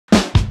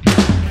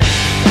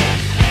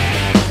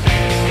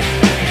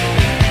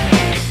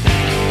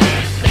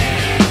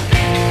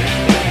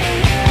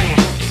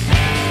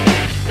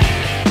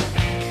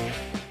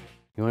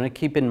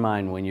keep in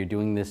mind when you're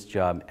doing this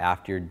job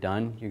after you're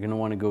done, you're going to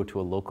want to go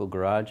to a local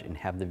garage and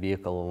have the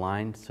vehicle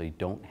aligned so you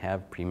don't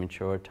have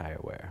premature tire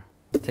wear.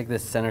 Take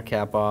this center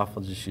cap off.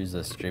 I'll just use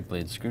a straight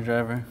blade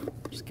screwdriver.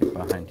 Just get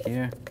behind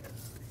here,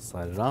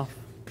 slide it off.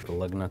 Put the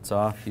lug nuts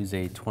off. Use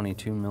a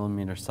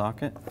 22mm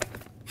socket.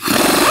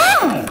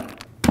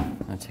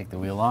 Now take the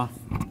wheel off.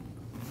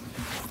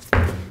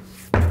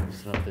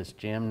 Loosen up this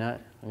jam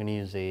nut. I'm going to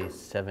use a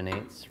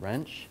 7/8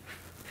 wrench.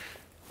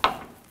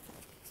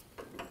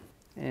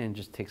 And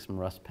just take some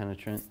rust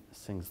penetrant.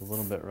 This thing's a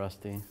little bit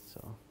rusty,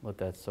 so let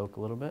that soak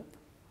a little bit.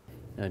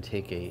 Now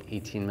take a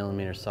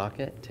 18mm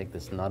socket, take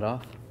this nut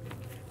off.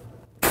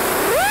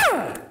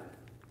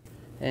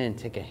 And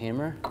take a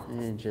hammer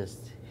and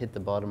just hit the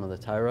bottom of the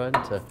tie rod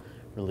to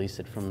release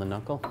it from the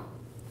knuckle.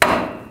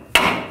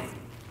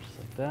 Just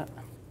like that.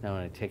 Now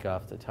when I take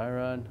off the tie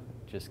rod,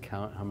 just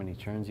count how many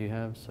turns you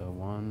have. So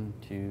 1,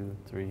 2,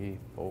 3,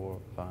 4,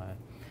 5,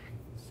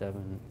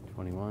 7,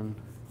 21,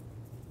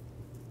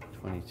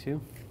 22.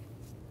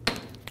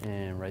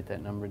 And write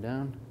that number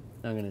down.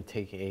 Now I'm going to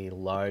take a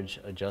large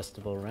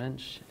adjustable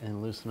wrench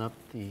and loosen up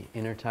the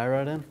inner tie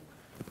rod end.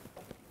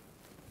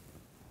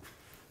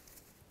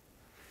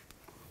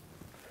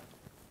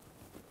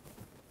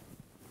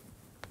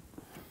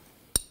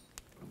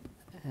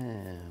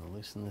 And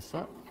loosen this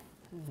up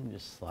and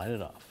just slide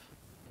it off.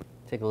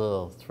 Take a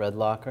little thread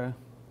locker,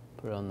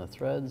 put it on the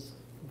threads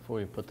before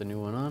you put the new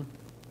one on.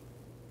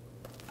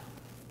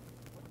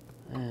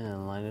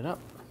 And line it up.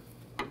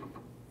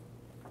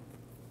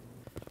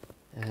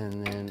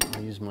 And then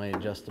I'll use my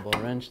adjustable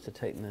wrench to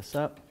tighten this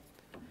up.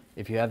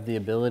 If you have the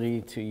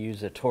ability to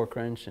use a torque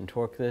wrench and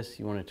torque this,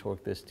 you want to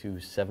torque this to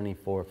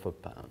 74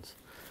 foot-pounds.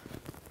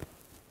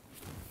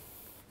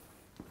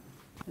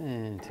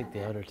 And take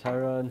the outer tie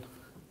rod.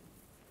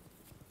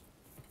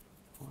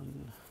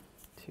 1,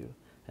 2,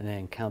 and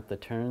then count the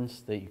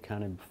turns that you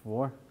counted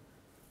before.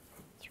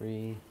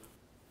 3,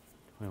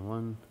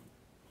 21,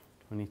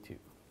 22.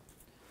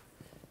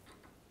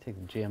 Take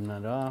the jam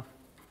nut off.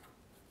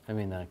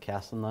 The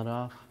castle nut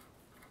off.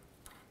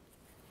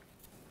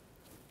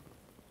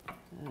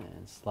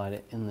 And slide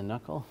it in the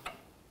knuckle.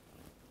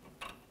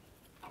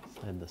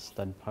 Slide the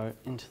stud part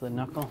into the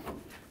knuckle.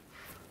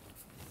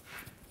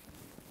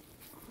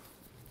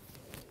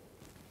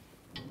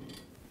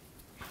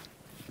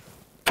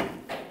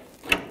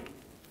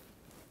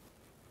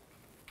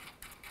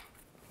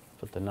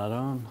 Put the nut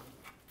on.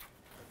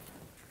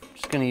 I'm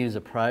just going to use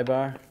a pry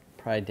bar,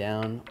 pry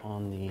down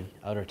on the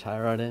outer tie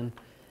rod end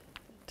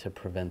to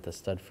prevent the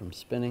stud from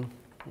spinning,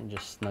 and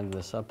just snug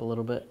this up a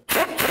little bit.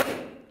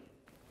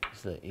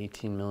 Use the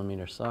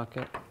 18mm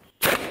socket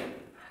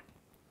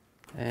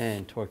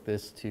and torque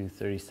this to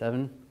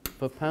 37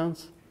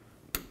 foot-pounds.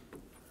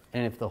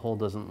 And if the hole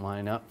doesn't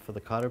line up for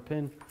the cotter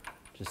pin,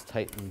 just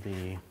tighten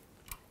the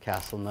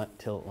castle nut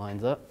till it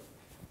lines up.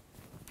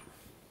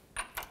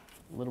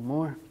 A little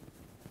more.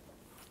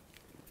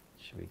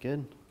 Should be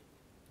good.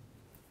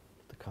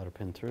 Put the cotter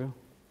pin through.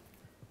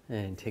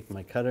 And take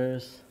my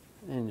cutters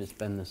and just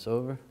bend this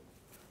over.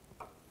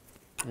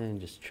 And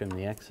just trim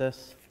the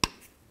excess.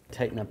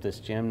 Tighten up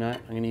this jam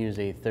nut. I'm going to use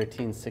a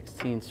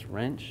 13/16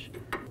 wrench.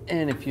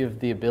 And if you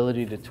have the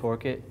ability to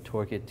torque it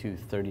to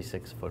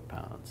 36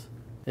 foot-pounds.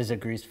 There's a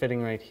grease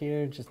fitting right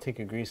here. Just take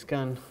a grease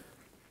gun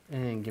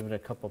and give it a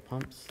couple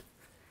pumps.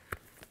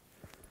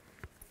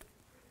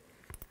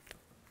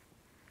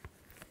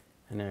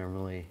 And then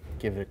really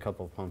give it a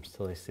couple pumps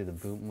till I see the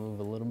boot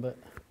move a little bit.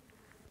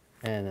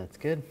 And that's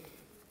good.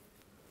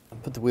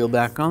 Put the wheel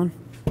back on.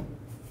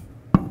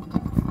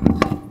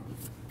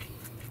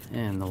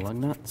 And the lug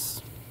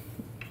nuts.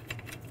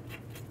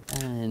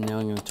 And now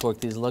I'm going to torque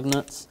these lug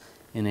nuts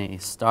in a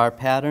star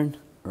pattern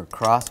or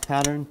cross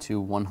pattern to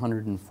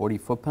 140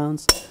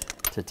 foot-pounds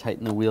to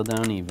tighten the wheel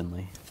down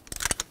evenly.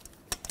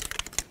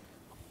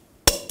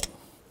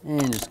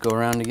 And just go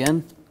around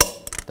again,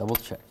 double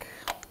check.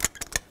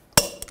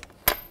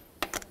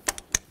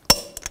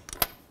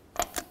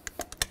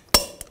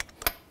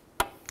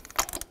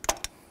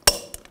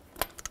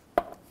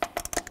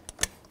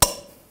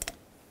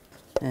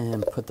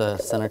 And put the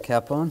center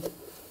cap on.